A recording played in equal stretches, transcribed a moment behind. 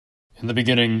In the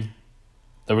beginning,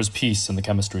 there was peace in the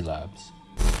chemistry labs.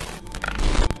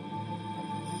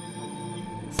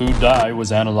 Food dye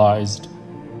was analyzed,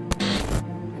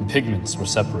 and pigments were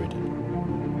separated.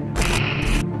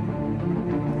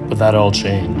 But that all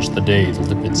changed the day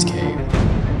the lipids came.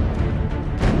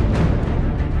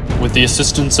 With the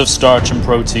assistance of starch and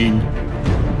protein,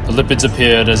 the lipids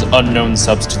appeared as unknown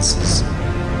substances,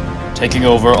 taking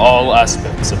over all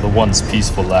aspects of the once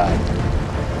peaceful lab.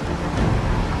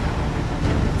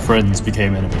 Friends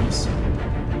became enemies,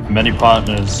 and many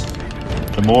partners,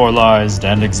 demoralized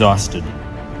and exhausted,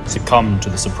 succumbed to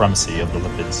the supremacy of the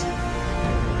lipids.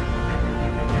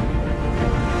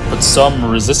 But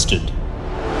some resisted.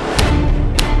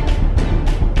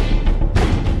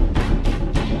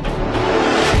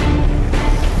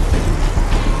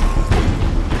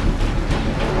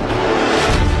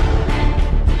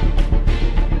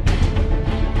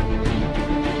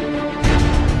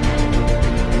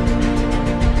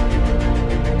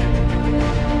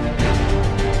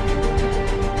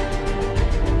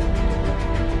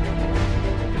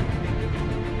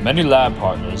 Many lab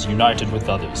partners united with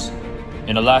others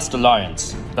in a last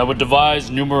alliance that would devise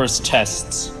numerous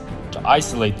tests to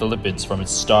isolate the lipids from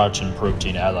its starch and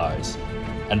protein allies,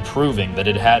 and proving that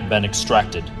it had been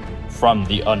extracted from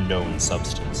the unknown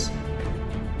substance.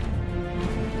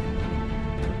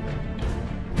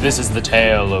 This is the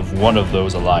tale of one of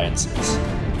those alliances.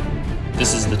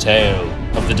 This is the tale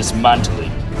of the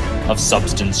dismantling of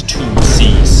Substance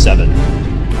 2C7.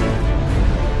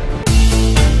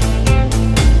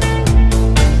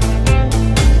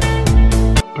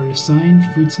 Assigned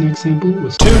food snack sample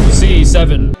was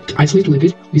 2C7. To isolate the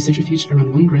lipid, we centrifuged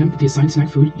around 1 gram of the assigned snack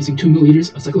food using 2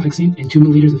 milliliters of cyclohexane and 2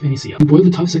 milliliters of NaCl. We boiled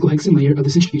the top cyclohexane layer of the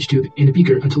centrifuge tube in a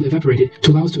beaker until it evaporated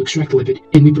to allow us to extract the lipid,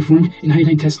 and we performed an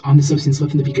iodine test on the substance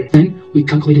left in the beaker. Then, we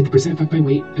calculated the percent fat by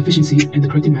weight, efficiency, and the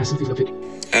corrected mass of the lipid.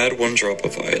 Add 1 drop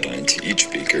of iodine to each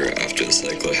beaker after the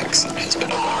cyclohexane has been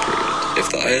evaporated. If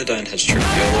the iodine has turned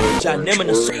yellow, orange,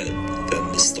 or red,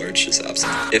 then the starch is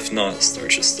absent. If not,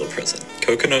 starch is still present.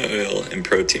 Coconut oil and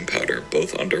protein powder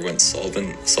both underwent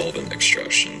solvent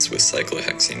extractions with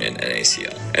cyclohexane and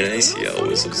NaCl. NaCl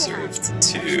was observed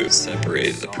to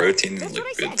separate the protein and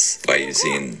lipids by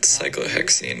using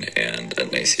cyclohexane and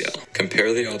NaCl.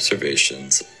 Compare the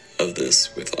observations of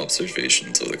this with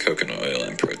observations of the coconut oil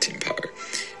and protein powder.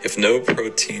 If no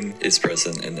protein is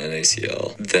present in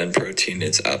NaCl, then protein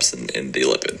is absent in the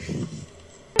lipid.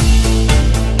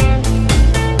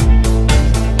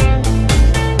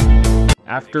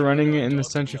 After running it in the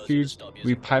centrifuge,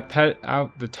 we pipette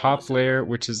out the top layer,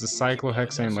 which is the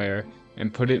cyclohexane layer,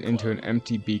 and put it into an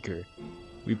empty beaker.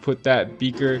 We put that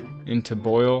beaker into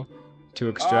boil to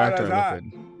extract our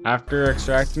lipid. After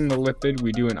extracting the lipid,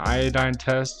 we do an iodine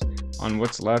test on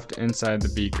what's left inside the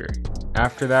beaker.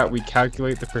 After that, we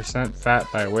calculate the percent fat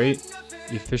by weight,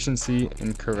 efficiency,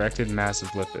 and corrected mass of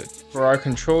lipid. For our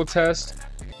control test,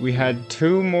 we had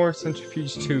 2 more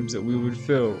centrifuge tubes that we would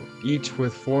fill, each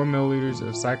with 4 milliliters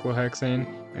of cyclohexane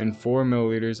and 4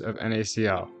 milliliters of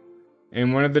NaCl.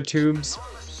 In one of the tubes,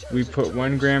 we put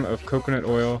 1 gram of coconut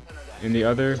oil, in the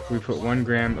other, we put 1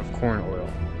 gram of corn oil.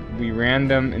 We ran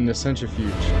them in the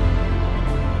centrifuge.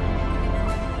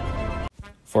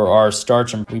 For our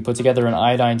starch, we put together an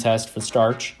iodine test for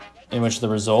starch, in which the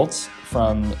results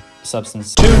from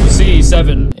Substance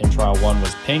 2C7 in trial 1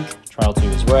 was pink, trial 2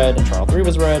 was red, and trial 3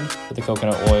 was red. For the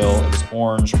coconut oil, it was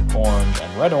orange, orange,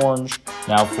 and red-orange.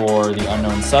 Now for the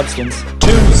unknown substance,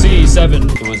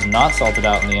 2C7, it was not salted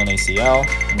out in the NaCl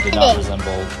and did not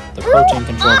resemble the protein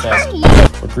control test.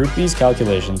 For Group B's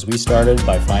calculations, we started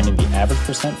by finding the average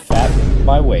percent fat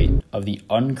by weight of the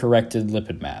uncorrected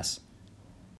lipid mass.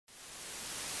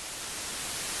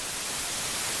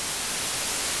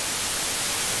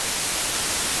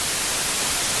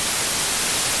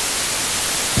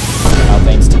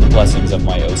 Thanks to the blessings of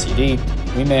my OCD,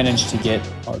 we managed to get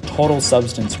our total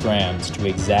substance grams to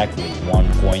exactly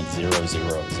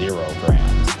 1.000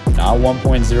 grams. Not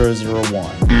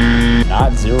 1.001,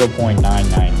 not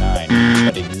 0.999,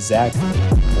 but exactly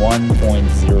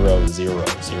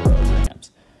 1.000